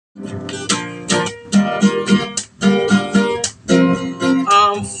I'm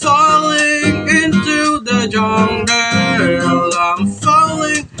falling into the jungle. I'm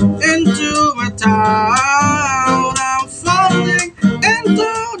falling into my town. I'm falling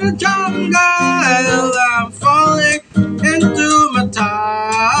into the jungle. I'm falling into my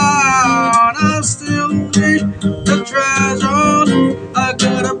town. I still need the treasure. I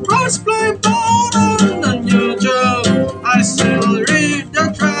got a price play board on the new job. I still read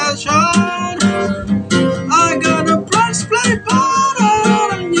the treasure. I got a price play board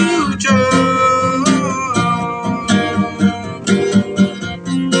on a new job.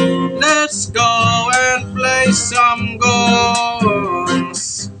 Let's go and play some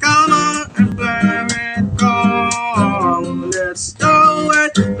gongs. Come on and play with Cong. Let's go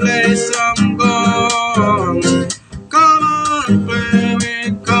and play some gongs. Come on and play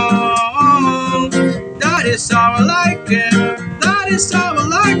with Cong. That is how I like it. That is how I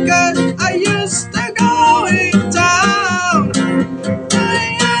like it. I used to go in town.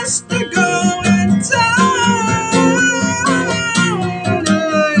 I used to go in town.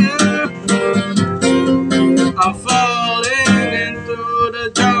 I'm falling into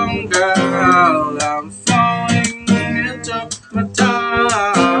the jungle. I'm falling into my town.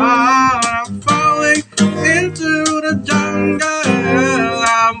 I'm falling into the jungle.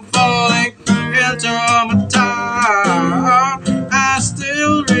 I'm falling into my town. I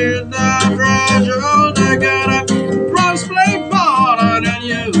still read the treasure. I got a crossplay board on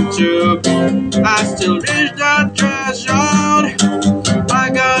YouTube. I still read